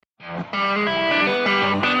You're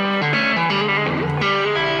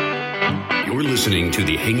listening to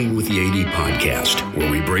the Hanging with the AD podcast,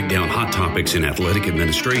 where we break down hot topics in athletic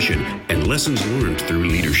administration and lessons learned through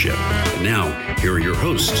leadership. And now, here are your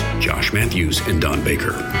hosts, Josh Matthews and Don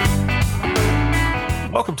Baker.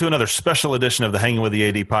 Welcome to another special edition of the Hanging with the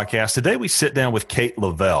AD podcast. Today, we sit down with Kate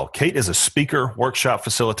Lavelle. Kate is a speaker, workshop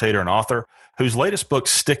facilitator, and author whose latest book,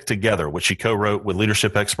 Stick Together, which she co-wrote with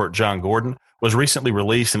leadership expert John Gordon, was recently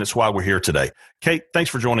released, and it's why we're here today. Kate,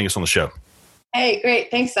 thanks for joining us on the show. Hey,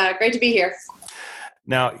 great. Thanks. Great to be here.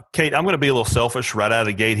 Now, Kate, I'm going to be a little selfish right out of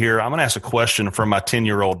the gate here. I'm going to ask a question from my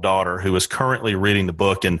 10-year-old daughter who is currently reading the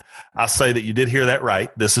book. And I say that you did hear that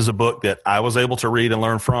right. This is a book that I was able to read and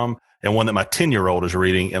learn from, and one that my 10-year-old is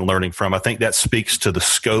reading and learning from. I think that speaks to the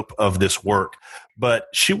scope of this work. But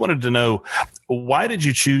she wanted to know, why did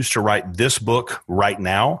you choose to write this book right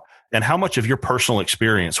now? And how much of your personal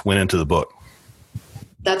experience went into the book?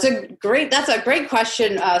 That's a great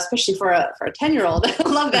question, especially for a 10-year-old. I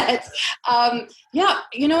love that. Yeah,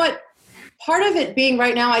 you know what? Part of it being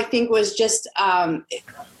right now, I think, was just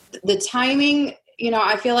the timing. You know,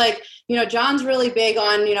 I feel like, John's really big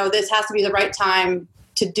on, this has to be the right time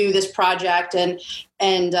to do this project. And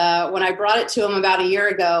when I brought it to him about a year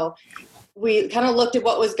ago, we kind of looked at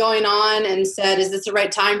what was going on and said, is this the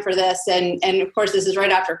right time for this? And of course, this is right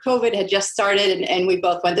after COVID had just started. And we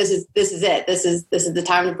both went, this is it. This is the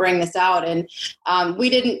time to bring this out. And we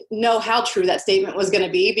didn't know how true that statement was going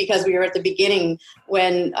to be, because we were at the beginning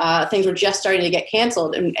when things were just starting to get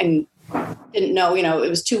canceled and didn't know, it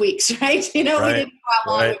was 2 weeks, right? Right. We didn't know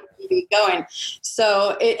how long it would be going.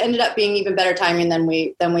 So it ended up being even better timing than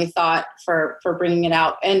we thought for bringing it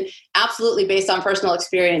out. And absolutely based on personal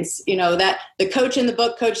experience, that the coach in the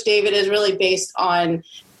book, Coach David, is really based on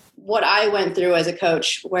what I went through as a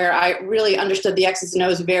coach, where I really understood the X's and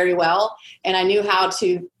O's very well. And I knew how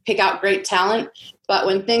to pick out great talent. But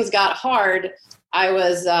when things got hard, I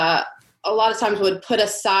was, a lot of times would put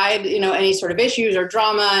aside, any sort of issues or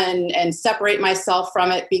drama and separate myself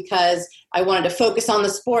from it, because I wanted to focus on the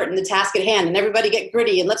sport and the task at hand, and everybody get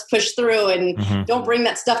gritty and let's push through and don't bring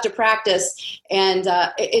that stuff to practice. And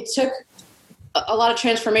it took a lot of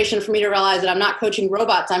transformation for me to realize that I'm not coaching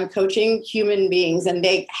robots. I'm coaching human beings, and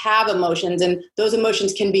they have emotions, and those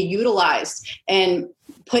emotions can be utilized and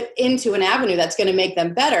put into an avenue that's going to make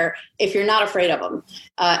them better if you're not afraid of them.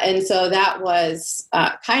 And so that was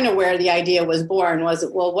kind of where the idea was born, was,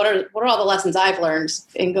 well, what are all the lessons I've learned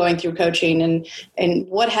in going through coaching, and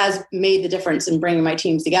what has made the difference in bringing my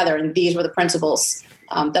teams together? And these were the principles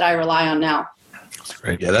that I rely on now.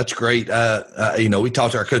 Great. Yeah, that's great. We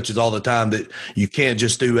talk to our coaches all the time that you can't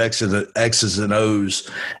just do X's and O's,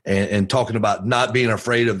 and talking about not being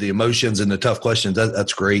afraid of the emotions and the tough questions.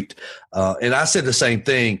 That's great. And I said the same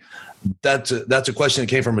thing. That's a question that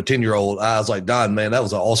came from a 10-year-old. I was like, Don, man, that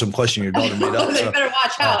was an awesome question your daughter made up. They better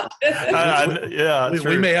watch out.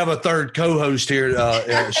 We may have a third co-host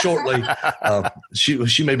here shortly.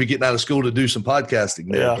 She may be getting out of school to do some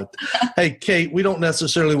podcasting. Yeah. But, hey, Kate, we don't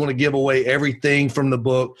necessarily want to give away everything from the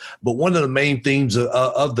book, but one of the main themes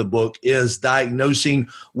of the book is diagnosing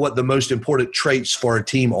what the most important traits for a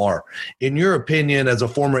team are. In your opinion, as a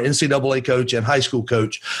former NCAA coach and high school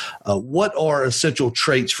coach, what are essential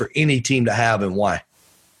traits for any team to have, and why?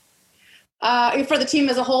 For the team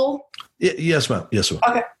as a whole? Yes, ma'am. Yes, ma'am.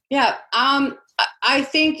 Okay. Yeah. I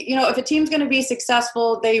think, if a team's going to be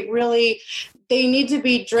successful, they need to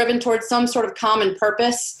be driven towards some sort of common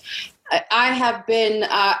purpose. I have been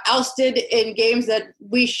ousted in games that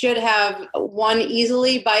we should have won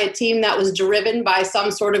easily by a team that was driven by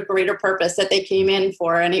some sort of greater purpose that they came in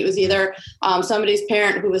for. And it was either somebody's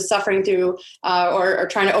parent who was suffering through or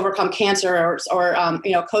trying to overcome cancer, or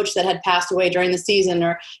coach that had passed away during the season,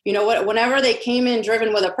 or, whenever they came in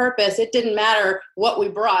driven with a purpose, it didn't matter what we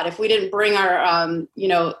brought. If we didn't bring our, kind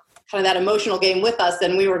of that emotional game with us,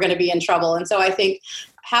 then we were going to be in trouble. And so I think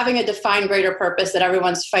having a defined greater purpose that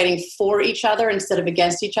everyone's fighting for each other instead of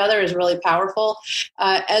against each other is really powerful,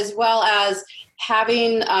 as well as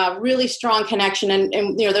having a really strong connection.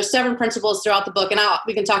 And there's 7 principles throughout the book, and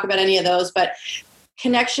we can talk about any of those, but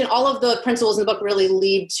connection, all of the principles in the book really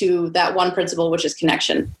lead to that one principle, which is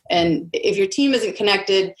connection. And if your team isn't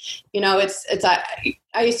connected, I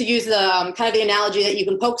used to use the kind of the analogy that you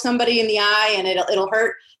can poke somebody in the eye and it'll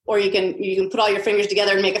hurt. Or you can put all your fingers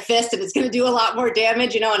together and make a fist, and it's going to do a lot more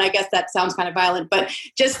damage, and I guess that sounds kind of violent, but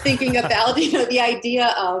just thinking about, the idea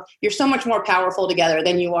of you're so much more powerful together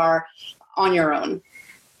than you are on your own.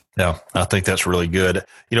 Yeah, I think that's really good.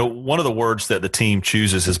 One of the words that the team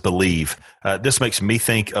chooses is believe. This makes me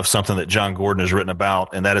think of something that John Gordon has written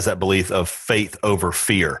about, and that is that belief of faith over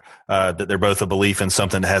fear, that they're both a belief in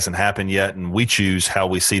something that hasn't happened yet, and we choose how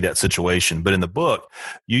we see that situation. But in the book,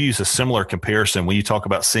 you use a similar comparison when you talk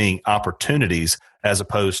about seeing opportunities as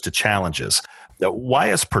opposed to challenges.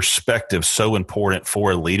 Why is perspective so important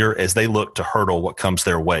for a leader as they look to hurdle what comes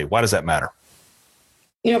their way? Why does that matter?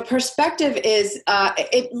 Perspective is,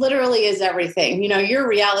 it literally is everything. Your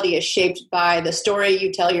reality is shaped by the story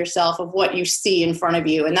you tell yourself of what you see in front of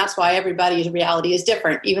you. And that's why everybody's reality is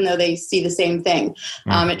different, even though they see the same thing.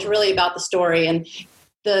 It's really about the story and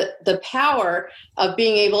the power of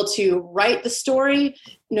being able to write the story,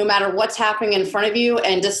 no matter what's happening in front of you,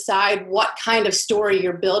 and decide what kind of story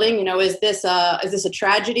you're building. Is this a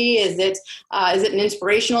tragedy? Is it an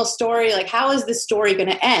inspirational story? Like, how is this story going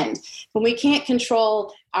to end? When we can't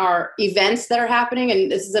control our events that are happening,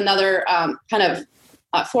 and this is another kind of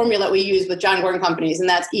formula that we use with John Gordon Companies, and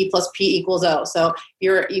that's E plus P equals O. So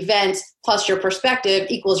your event plus your perspective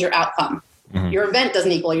equals your outcome. Mm-hmm. Your event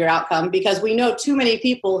doesn't equal your outcome, because we know too many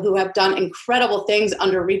people who have done incredible things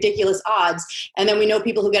under ridiculous odds. And then we know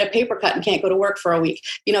people who get a paper cut and can't go to work for a week.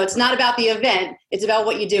 It's not about the event. It's about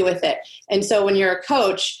what you do with it. And so when you're a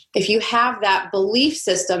coach, if you have that belief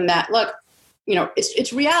system that, look,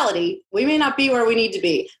 it's reality. We may not be where we need to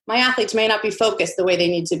be. My athletes may not be focused the way they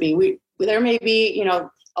need to be. There may be,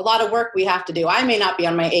 a lot of work we have to do. I may not be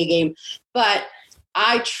on my A game, but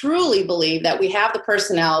I truly believe that we have the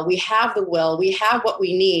personnel, we have the will, we have what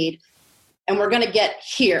we need, and we're going to get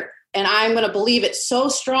here. And I'm going to believe it so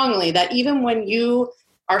strongly that even when you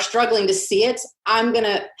are struggling to see it, I'm going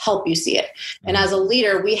to help you see it. And as a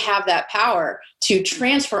leader, we have that power to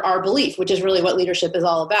transfer our belief, which is really what leadership is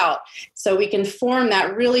all about. So we can form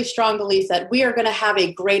that really strong belief that we are going to have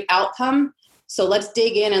a great outcome. So let's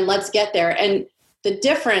dig in and let's get there. And the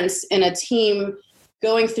difference in a team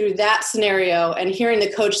going through that scenario and hearing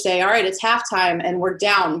the coach say, all right, it's halftime and we're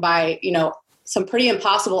down by, some pretty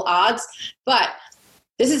impossible odds, but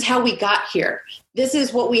this is how we got here. This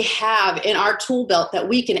is what we have in our tool belt that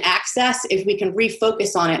we can access if we can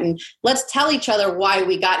refocus on it. And let's tell each other why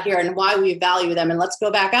we got here and why we value them. And let's go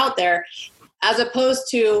back out there, as opposed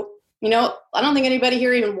to, I don't think anybody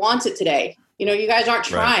here even wants it today. You guys aren't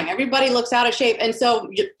trying. Right. Everybody looks out of shape. And so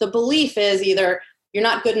the belief is either you're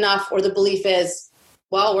not good enough, or the belief is,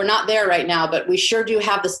 well, we're not there right now, but we sure do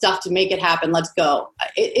have the stuff to make it happen. Let's go.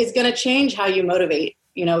 It's going to change how you motivate,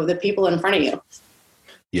 the people in front of you.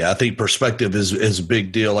 Yeah, I think perspective is a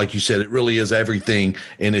big deal. Like you said, it really is everything,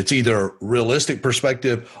 and it's either a realistic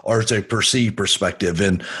perspective or it's a perceived perspective.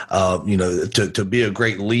 And to be a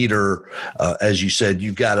great leader, as you said,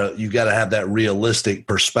 you've got to have that realistic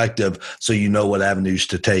perspective, so you know what avenues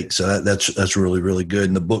to take. So that's really, really good.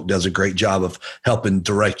 And the book does a great job of helping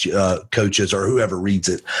direct coaches or whoever reads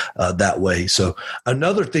it that way. So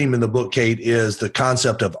another theme in the book, Kate, is the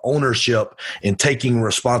concept of ownership and taking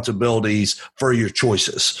responsibilities for your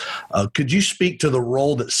choices. Could you speak to the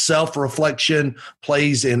role that self-reflection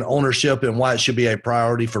plays in ownership and why it should be a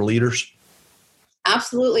priority for leaders?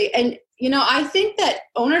 Absolutely. And, I think that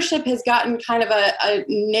ownership has gotten kind of a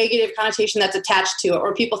negative connotation that's attached to it,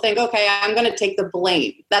 where people think, okay, I'm going to take the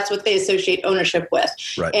blame. That's what they associate ownership with.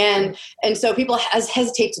 Right. And so people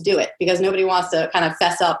hesitate to do it because nobody wants to kind of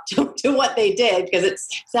fess up to what they did because it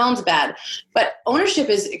sounds bad. But ownership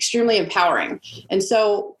is extremely empowering. And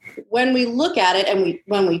so when we look at it and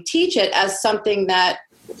when we teach it as something that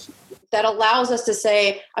allows us to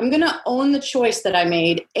say, I'm going to own the choice that I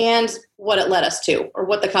made and what it led us to, or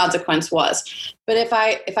what the consequence was. But if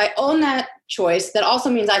I own that choice, that also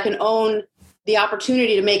means I can own the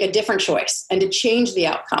opportunity to make a different choice and to change the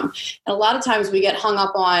outcome. And a lot of times we get hung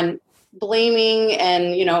up on blaming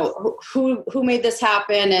and, who made this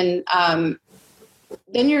happen. And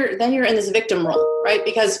then you're in this victim role, right?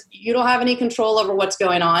 Because you don't have any control over what's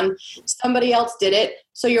going on. Somebody else did it,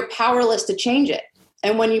 so you're powerless to change it.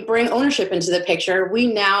 And when you bring ownership into the picture, we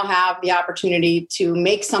now have the opportunity to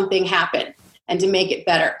make something happen and to make it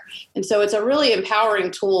better. And so it's a really empowering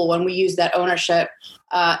tool when we use that ownership,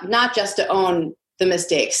 not just to own the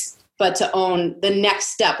mistakes, but to own the next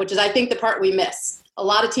step, which is, I think, the part we miss. A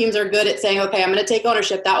lot of teams are good at saying, okay, I'm going to take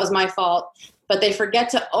ownership. That was my fault. But they forget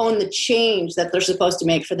to own the change that they're supposed to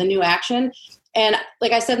make for the new action. And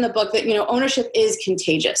like I said in the book, that, ownership is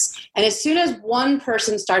contagious. And as soon as one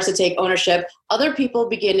person starts to take ownership, other people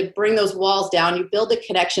begin to bring those walls down. You build the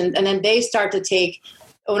connections, and then they start to take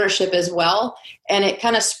ownership as well. And it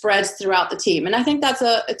kind of spreads throughout the team. And I think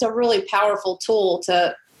it's a really powerful tool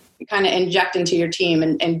to kind of inject into your team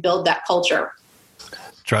and build that culture.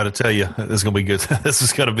 Try to tell you, this is going to be good. This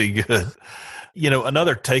is going to be good. You know,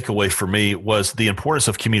 another takeaway for me was the importance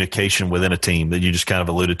of communication within a team that you just kind of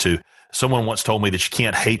alluded to. Someone once told me that you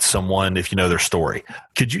can't hate someone if you know their story.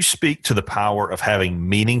 Could you speak to the power of having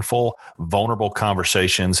meaningful, vulnerable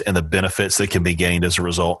conversations and the benefits that can be gained as a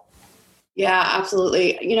result? Yeah,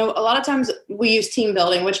 absolutely. You know, a lot of times we use team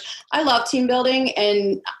building, which I love team building.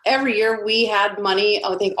 And every year we had money.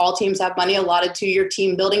 I think all teams have money allotted to your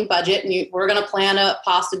team building budget. And we're going to plan a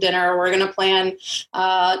pasta dinner. Or we're going to plan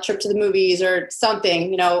a trip to the movies or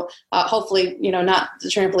something, you know, hopefully, you know, not the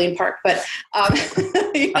trampoline park, but,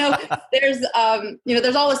 you know,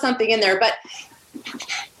 there's always something in there. But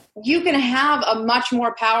you can have a much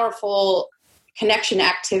more powerful connection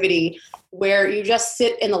activity where you just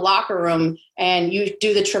sit in the locker room and you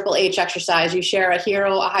do the Triple H exercise. You share a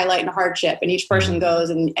hero, a highlight, and a hardship, and each person goes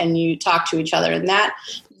and you talk to each other. And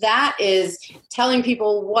that is telling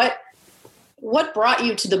people what brought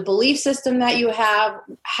you to the belief system that you have.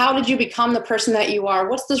 How did you become the person that you are?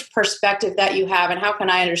 What's the perspective that you have, and how can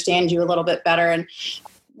I understand you a little bit better? And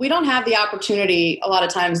we don't have the opportunity a lot of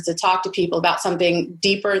times to talk to people about something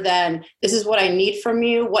deeper than, this is what I need from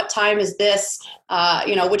you. What time is this?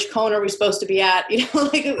 You know, which cone are we supposed to be at? You know,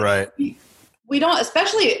 like, right. We don't,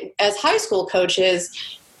 especially as high school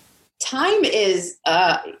coaches, time is,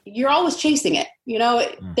 you're always chasing it. You know,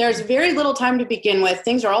 there's very little time to begin with.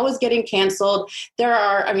 Things are always getting canceled.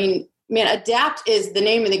 Adapt is the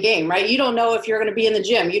name of the game, right? You don't know if you're going to be in the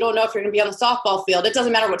gym. You don't know if you're going to be on the softball field. It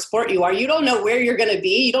doesn't matter what sport you are. You don't know where you're going to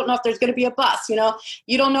be. You don't know if there's going to be a bus. You know,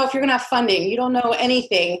 you don't know if you're going to have funding. You don't know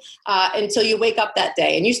anything until you wake up that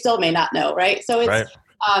day, and you still may not know, right? So it's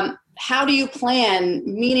how do you plan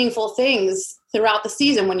meaningful things throughout the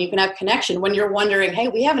season when you can have connection? When you're wondering, hey,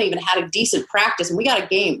 we haven't even had a decent practice, and we got a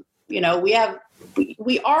game. You know, we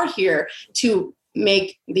are here to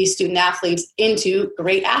make these student athletes into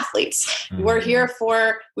great athletes. Mm-hmm.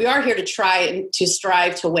 We are here to try and to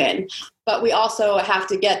strive to win, but we also have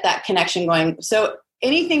to get that connection going. So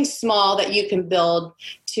anything small that you can build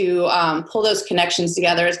to pull those connections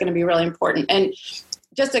together is going to be really important. And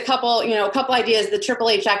just a couple ideas. The Triple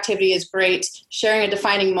H activity is great. Sharing a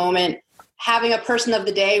defining moment, having a person of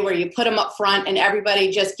the day where you put them up front and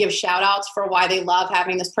everybody just gives shout outs for why they love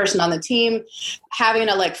having this person on the team, having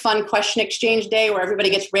a fun question exchange day where everybody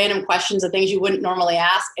gets random questions of things you wouldn't normally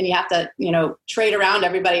ask. And you have to, trade around.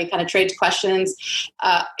 Everybody kind of trades questions,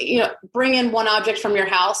 bring in one object from your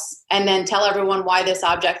house and then tell everyone why this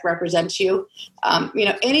object represents you.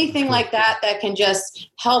 Anything like that can just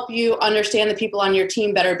help you understand the people on your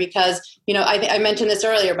team better because, I mentioned this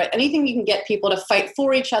earlier, but anything you can get people to fight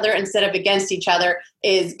for each other instead of against each other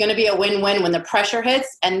is going to be a win-win when the pressure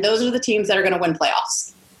hits. And those are the teams that are going to win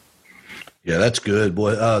playoffs. Yeah, that's good,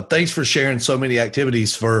 boy. Thanks for sharing so many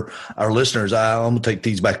activities for our listeners. I'm going to take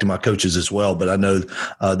these back to my coaches as well, but I know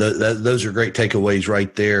those are great takeaways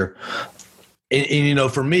right there.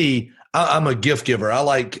 And for me, I'm a gift giver. I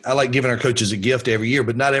like giving our coaches a gift every year,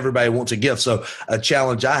 but not everybody wants a gift. So a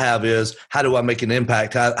challenge I have is how do I make an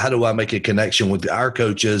impact? How do I make a connection with our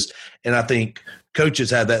coaches? And I think coaches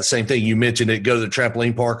have that same thing. You mentioned it, go to the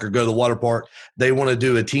trampoline park or go to the water park. They want to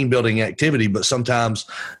do a team building activity, but sometimes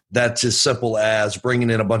that's as simple as bringing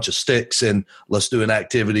in a bunch of sticks and let's do an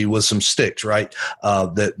activity with some sticks, right?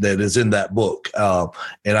 That is in that book.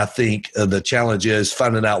 And I think the challenge is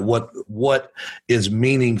finding out what is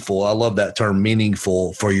meaningful. I love that term,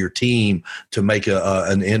 meaningful, for your team to make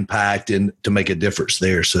an impact and to make a difference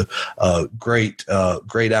there. So great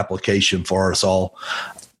application for us all.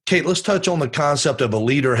 Kate, let's touch on the concept of a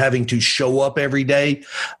leader having to show up every day.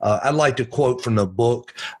 I'd like to quote from the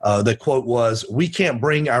book. The quote was, "We can't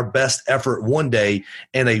bring our best effort one day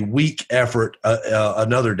and a weak effort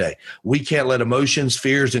another day. We can't let emotions,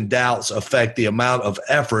 fears, and doubts affect the amount of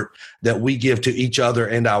effort that we give to each other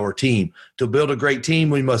and our team. To build a great team,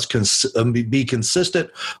 we must be consistent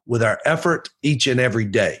with our effort each and every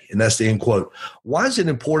day." And that's the end quote. Why is it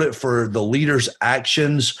important for the leader's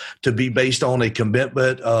actions to be based on a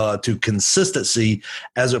commitment to consistency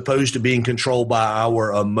as opposed to being controlled by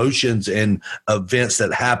our emotions and events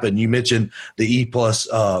that happen? You mentioned the E plus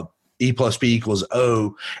B equals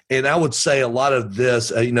O. And I would say a lot of this,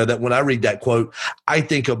 that when I read that quote, I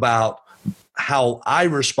think about how I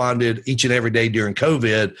responded each and every day during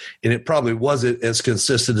COVID, and it probably wasn't as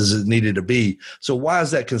consistent as it needed to be. So why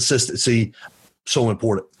is that consistency so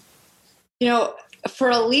important?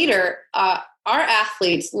 For a leader, our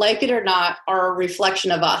athletes, like it or not, are a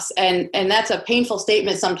reflection of us. And that's a painful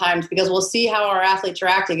statement sometimes because we'll see how our athletes are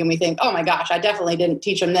acting and we think, oh my gosh, I definitely didn't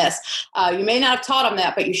teach them this. You may not have taught them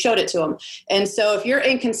that, but you showed it to them. And so if you're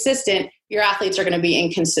inconsistent, your athletes are going to be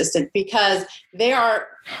inconsistent because they are,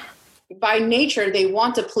 by nature, they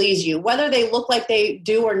want to please you. Whether they look like they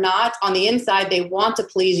do or not, on the inside, they want to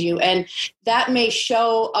please you. And that may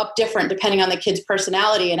show up different depending on the kid's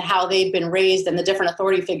personality and how they've been raised and the different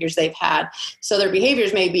authority figures they've had. So their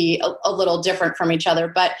behaviors may be a little different from each other.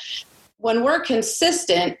 But when we're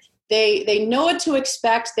consistent, they know what to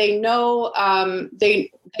expect. They know they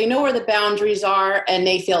know where the boundaries are, and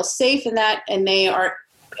they feel safe in that, and they are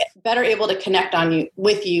better able to connect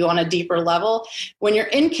with you on a deeper level. When you're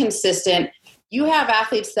inconsistent, you have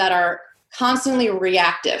athletes that are constantly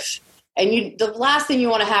reactive, and the last thing you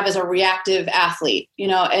want to have is a reactive athlete,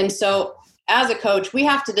 and so as a coach, we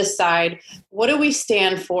have to decide, what do we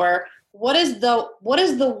stand for? What is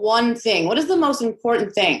the one thing? What is the most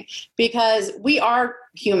important thing? Because we are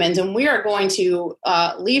humans, and we are going to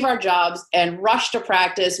leave our jobs and rush to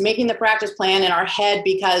practice, making the practice plan in our head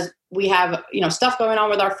because we have, stuff going on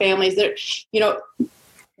with our families.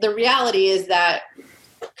 The reality is that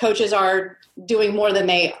coaches are doing more than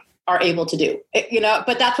they are able to do,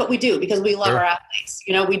 but that's what we do because we love our athletes.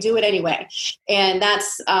 We do it anyway. And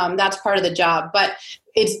that's part of the job, but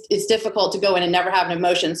it's difficult to go in and never have an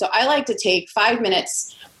emotion. So I like to take 5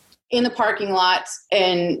 minutes in the parking lot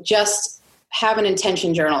and just have an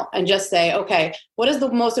intention journal and just say, okay, what is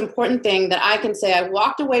the most important thing that I can say? I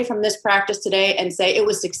walked away from this practice today and say it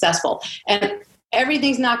was successful. And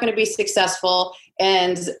everything's not going to be successful.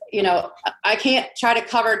 And, I can't try to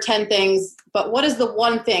cover 10 things, but what is the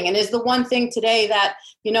one thing? And is the one thing today that,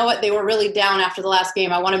 they were really down after the last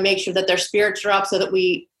game. I want to make sure that their spirits are up so that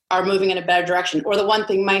we are moving in a better direction. Or the one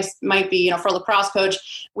thing might be, for a lacrosse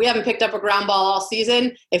coach, we haven't picked up a ground ball all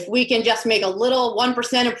season. If we can just make a little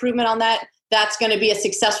 1% improvement on that, that's going to be a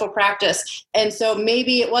successful practice. And so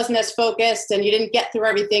maybe it wasn't as focused and you didn't get through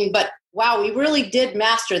everything, but wow, we really did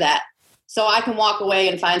master that. So I can walk away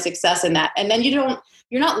and find success in that. And then you're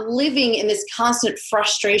not living in this constant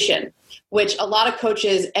frustration, which a lot of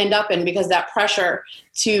coaches end up in because that pressure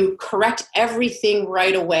to correct everything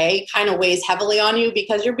right away kind of weighs heavily on you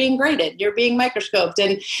because you're being graded, you're being microscoped,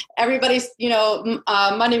 and everybody's,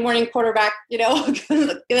 Monday morning quarterback,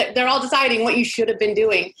 they're all deciding what you should have been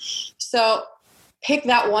doing. So pick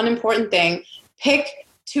that one important thing, pick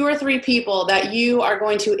 2 or 3 people that you are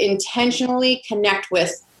going to intentionally connect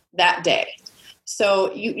with that day.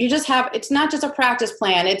 So you just it's not just a practice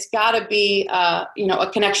plan. It's got to be, a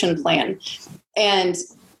connection plan. And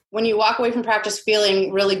when you walk away from practice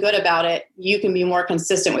feeling really good about it, you can be more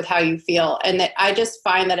consistent with how you feel. And I just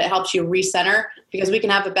find that it helps you recenter because we can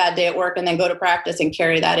have a bad day at work and then go to practice and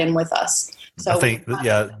carry that in with us. So I think,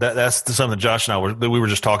 that's something Josh and we were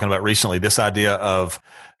just talking about recently, this idea of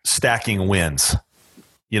stacking wins.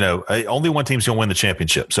 Only one team's going to win the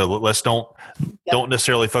championship. So let's don't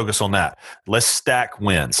necessarily focus on that. Let's stack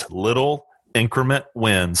wins, little increment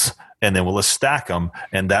wins, and then let's stack them,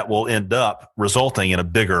 and that will end up resulting in a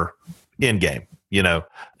bigger end game, and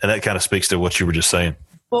that kind of speaks to what you were just saying.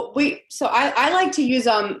 Well, I like to use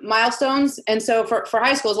milestones, and so for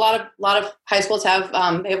high schools, a lot of high schools have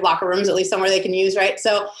they have locker rooms, at least somewhere they can use, right?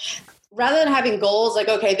 So rather than having goals like,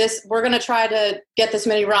 okay, we're going to try to get this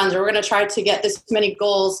many runs, or we're going to try to get this many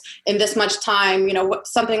goals in this much time,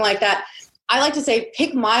 something like that. I like to say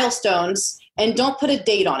pick milestones and don't put a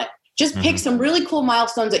date on it. Just pick some really cool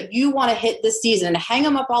milestones that you want to hit this season and hang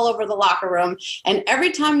them up all over the locker room. And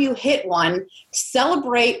every time you hit one,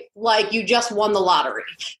 celebrate like you just won the lottery.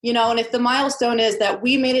 And if the milestone is that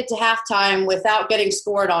we made it to halftime without getting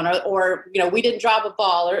scored on, or we didn't drop a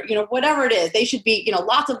ball, or, whatever it is, they should be,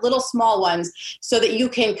 lots of little small ones so that you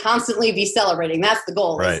can constantly be celebrating. That's the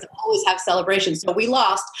goal, right? Is to always have celebrations. So we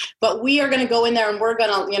lost, but we are going to go in there and we're going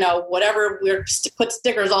to, whatever, we're put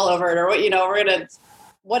stickers all over it, or, we're going to,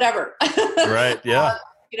 whatever. Right. Yeah.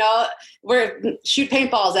 We're shoot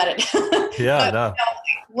paintballs at it. Yeah. No.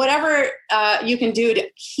 Whatever you can do to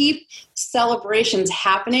keep celebrations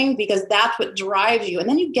happening, because that's what drives you. And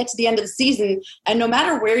then you get to the end of the season, and no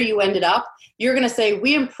matter where you ended up, you're going to say,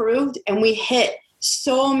 we improved and we hit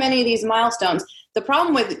so many of these milestones. The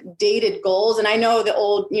problem with dated goals, and I know the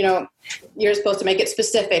old, you're supposed to make it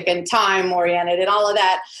specific and time oriented and all of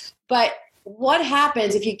that, but what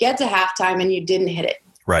happens if you get to halftime and you didn't hit it?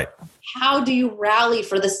 Right. How do you rally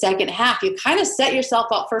for the second half? You kind of set yourself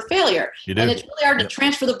up for failure. You do. And it's really hard to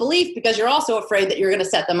transfer the belief because you're also afraid that you're going to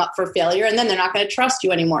set them up for failure, and then they're not going to trust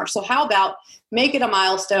you anymore. So how about make it a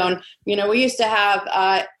milestone? We used to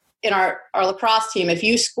have in our lacrosse team, if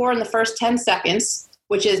you score in the first 10 seconds,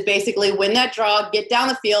 which is basically win that draw, get down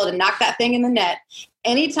the field and knock that thing in the net.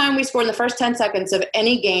 Anytime we scored in the first 10 seconds of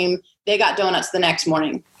any game, they got donuts the next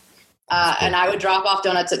morning. and I would drop off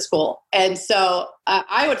donuts at school. And so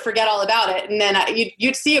I would forget all about it. And then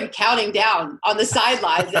you'd see them counting down on the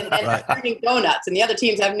sidelines and earning donuts, and the other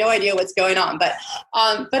teams have no idea what's going on. But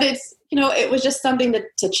it's, it was just something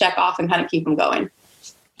to check off and kind of keep them going.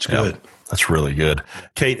 It's good. That's really good.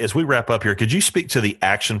 Kate, as we wrap up here, could you speak to the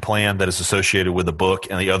action plan that is associated with the book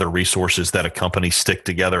and the other resources that accompany Stick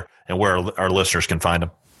Together and where our listeners can find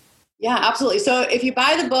them? Yeah, absolutely. So if you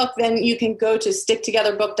buy the book, then you can go to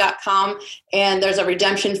sticktogetherbook.com, and there's a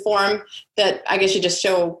redemption form that I guess you just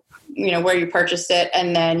show, where you purchased it,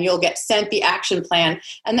 and then you'll get sent the action plan.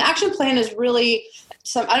 And the action plan is really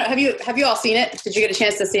have you all seen it? Did you get a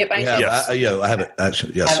chance to see it by any chance? Yeah, I have it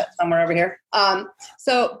actually. Yes. I have it somewhere over here.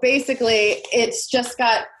 So basically it's just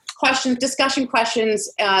got discussion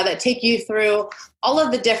questions that take you through all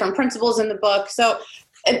of the different principles in the book. So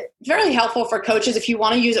it's very helpful for coaches if you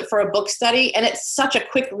want to use it for a book study. And it's such a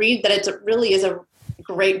quick read that it really is a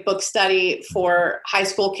great book study for high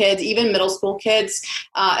school kids, even middle school kids,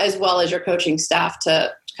 as well as your coaching staff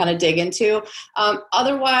to kind of dig into.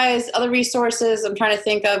 Otherwise, other resources I'm trying to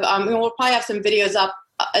think of, we'll probably have some videos up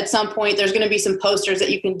at some point. There's going to be some posters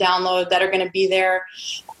that you can download that are going to be there.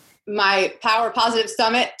 My Power Positive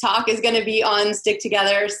Summit talk is going to be on Stick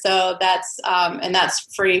Together. So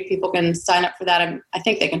that's free. People can sign up for that. I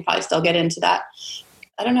think they can probably still get into that.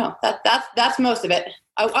 I don't know. That's most of it.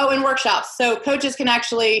 And workshops. So coaches can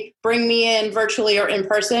actually bring me in virtually or in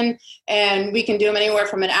person, and we can do them anywhere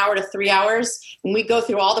from an hour to 3 hours. And we go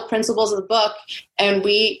through all the principles of the book, and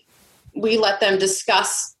we let them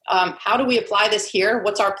discuss how do we apply this here?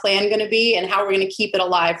 What's our plan going to be, and how are we going to keep it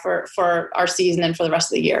alive for our season and for the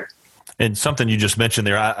rest of the year? And something you just mentioned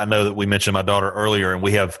there, I know that we mentioned my daughter earlier, and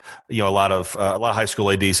we have a lot of high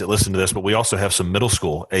school ADs that listen to this, but we also have some middle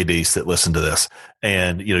school ADs that listen to this.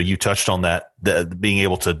 And you touched on that being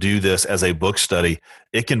able to do this as a book study,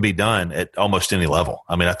 it can be done at almost any level.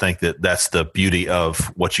 I mean, I think that's the beauty of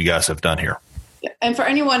what you guys have done here. And for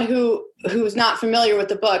anyone who's not familiar with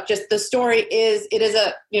the book, just the story is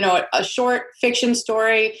a short fiction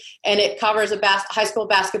story, and it covers a high school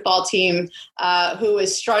basketball team who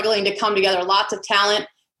is struggling to come together. Lots of talent,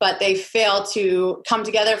 but they fail to come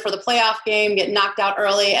together for the playoff game, get knocked out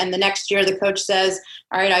early, and the next year the coach says,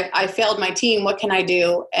 all right, I failed my team. What can I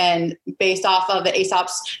do? And based off of the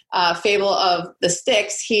Aesop's fable of the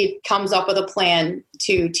sticks, he comes up with a plan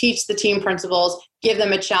to teach the team principles, give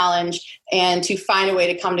them a challenge, and to find a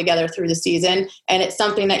way to come together through the season. And it's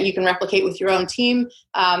something that you can replicate with your own team,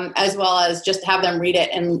 as well as just have them read it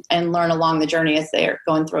and learn along the journey as they're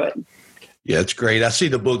going through it. Yeah, it's great. I see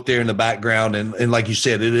the book there in the background. And like you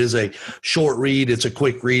said, it is a short read. It's a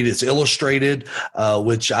quick read. It's illustrated,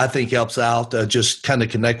 which I think helps out, just kind of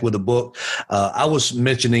connect with the book. I was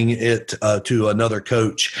mentioning it to another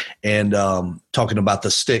coach and talking about the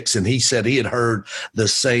sticks. And he said he had heard the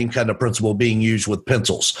same kind of principle being used with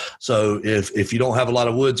pencils. So if you don't have a lot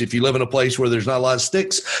of woods, if you live in a place where there's not a lot of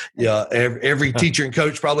sticks, every teacher and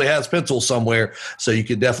coach probably has pencils somewhere. So you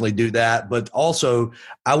could definitely do that. But also,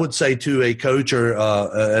 I would say to a coach or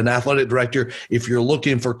an athletic director, if you're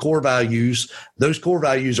looking for core values, those core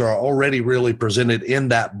values are already really presented in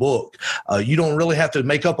that book. You don't really have to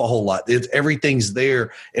make up a whole lot. Everything's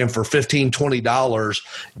there. And for $15, $20,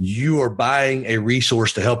 you are buying a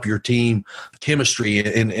resource to help your team chemistry.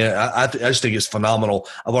 And I just think it's phenomenal.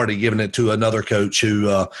 I've already given it to another coach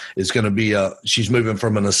who is going to be, she's moving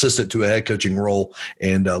from an assistant to a head coaching role,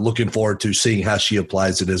 and looking forward to seeing how she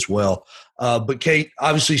applies it as well. But Kate,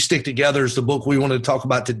 obviously Stick Together is the book we want to talk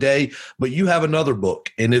about today, but you have another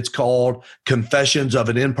book, and it's called Confessions of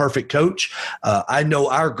an Imperfect Coach. I know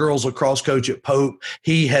our girls lacrosse coach at Pope,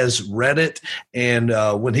 he has read it. And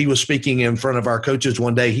when he was speaking in front of our coaches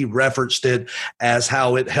one day, he referenced it as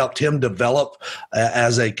how it helped him develop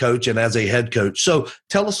as a coach and as a head coach. So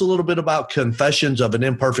tell us a little bit about Confessions of an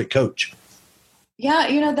Imperfect Coach.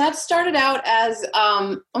 Yeah, that started out as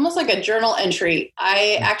almost like a journal entry.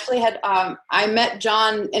 I actually had I met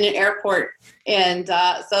John in an airport, and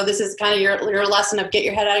so this is kind of your lesson of get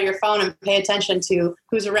your head out of your phone and pay attention to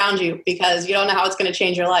who's around you, because you don't know how it's going to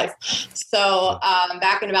change your life. So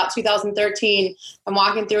back in about 2013, I'm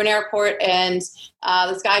walking through an airport, and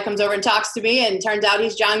this guy comes over and talks to me, and it turns out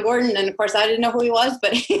he's John Gordon. And of course, I didn't know who he was,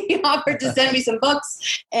 but he offered to send me some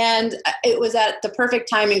books. And it was at the perfect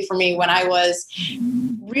timing for me when I was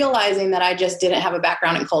realizing that I just didn't have a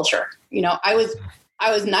background in culture. I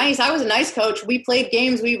was nice. I was a nice coach. We played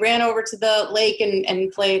games. We ran over to the lake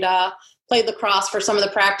and played lacrosse for some of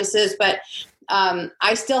the practices, but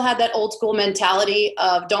I still had that old school mentality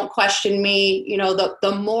of don't question me.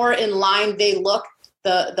 The more in line they look,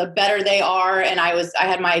 the better they are. And I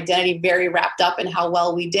had my identity very wrapped up in how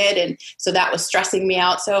well we did. And so that was stressing me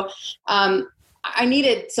out. So I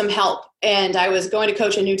needed some help, and I was going to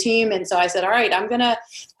coach a new team. And so I said, all right, I'm going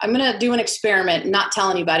to do an experiment and not tell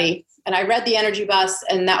anybody. And I read The Energy Bus,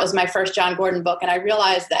 and that was my first Jon Gordon book. And I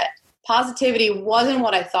realized that positivity wasn't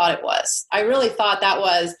what I thought it was. I really thought that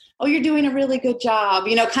was, oh, you're doing a really good job,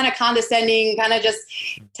 kind of condescending, kind of just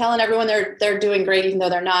telling everyone they're doing great, even though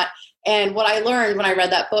they're not. And what I learned when I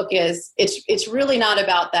read that book is it's really not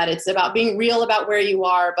about that. It's about being real about where you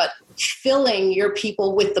are, but filling your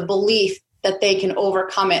people with the belief that they can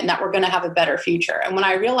overcome it and that we're going to have a better future. And when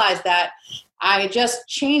I realized that, I just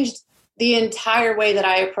changed the entire way that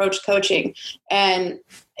I approached coaching. And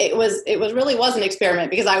it was an experiment,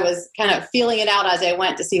 because I was kind of feeling it out as I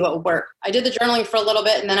went to see what would work. I did the journaling for a little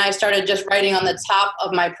bit, and then I started just writing on the top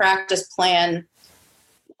of my practice plan.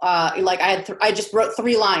 I just wrote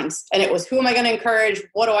 3 lines, and it was, who am I going to encourage?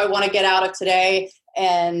 What do I want to get out of today?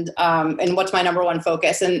 And what's my number one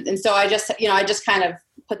focus? And so I just kind of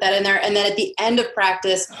put that in there. And then at the end of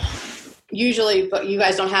practice, usually, but you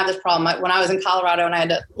guys don't have this problem. When I was in Colorado and I had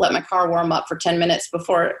to let my car warm up for 10 minutes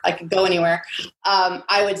before I could go anywhere,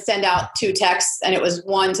 I would send out 2 texts, and it was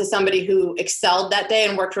one to somebody who excelled that day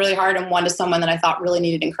and worked really hard, and one to someone that I thought really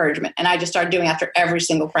needed encouragement. And I just started doing after every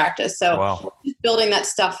single practice. So wow. Building that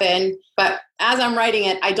stuff in. But as I'm writing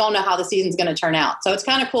it, I don't know how the season's going to turn out. So it's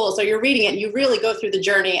kind of cool. So you're reading it and you really go through the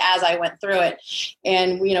journey as I went through it.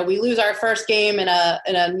 And, we lose our first game in a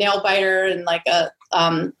nail biter and like a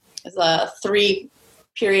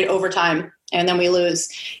 3-period overtime, and then we lose.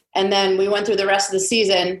 And then we went through the rest of the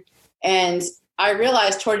season, and I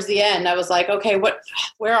realized towards the end, I was like, okay,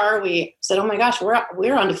 where are we? I said, oh my gosh,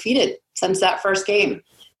 we're undefeated since that first game.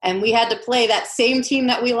 And we had to play that same team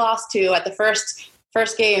that we lost to at the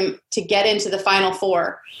first game to get into the Final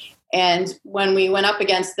Four. And when we went up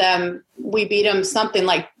against them, we beat them something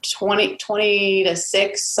like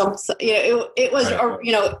 20-6. It was,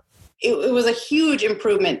 it was a huge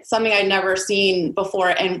improvement, something I'd never seen before.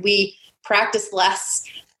 And we practiced less.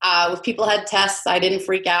 If people had tests, I didn't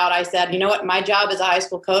freak out. I said, you know what, my job as a high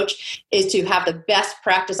school coach is to have the best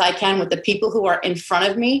practice I can with the people who are in front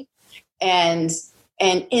of me and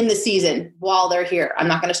in the season while they're here. I'm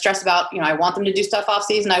not going to stress about, I want them to do stuff off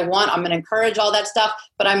season. I'm going to encourage all that stuff,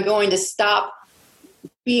 but I'm going to stop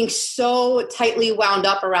being so tightly wound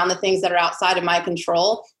up around the things that are outside of my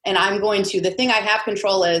control. And the thing I have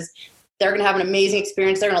control is they're going to have an amazing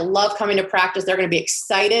experience. They're going to love coming to practice. They're going to be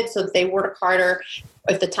excited so that they work harder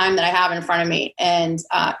with the time that I have in front of me. And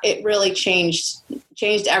it really changed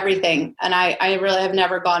everything. And I really have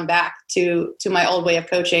never gone back to my old way of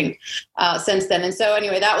coaching since then. And so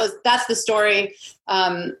anyway, that's the story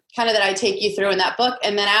kind of that I take you through in that book.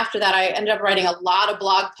 And then after that, I ended up writing a lot of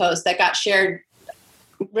blog posts that got shared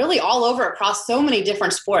really all over across so many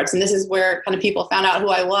different sports. And this is where kind of people found out who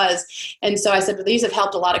I was. And so I said, well, these have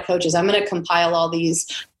helped a lot of coaches. I'm going to compile all these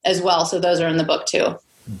as well. So those are in the book too.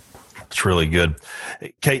 It's really good.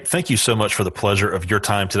 Kate, thank you so much for the pleasure of your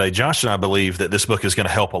time today. Josh and I believe that this book is going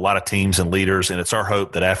to help a lot of teams and leaders, and it's our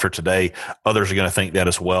hope that after today, others are going to think that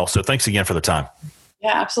as well. So thanks again for the time.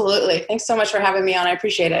 Yeah, absolutely. Thanks so much for having me on. I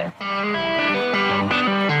appreciate it.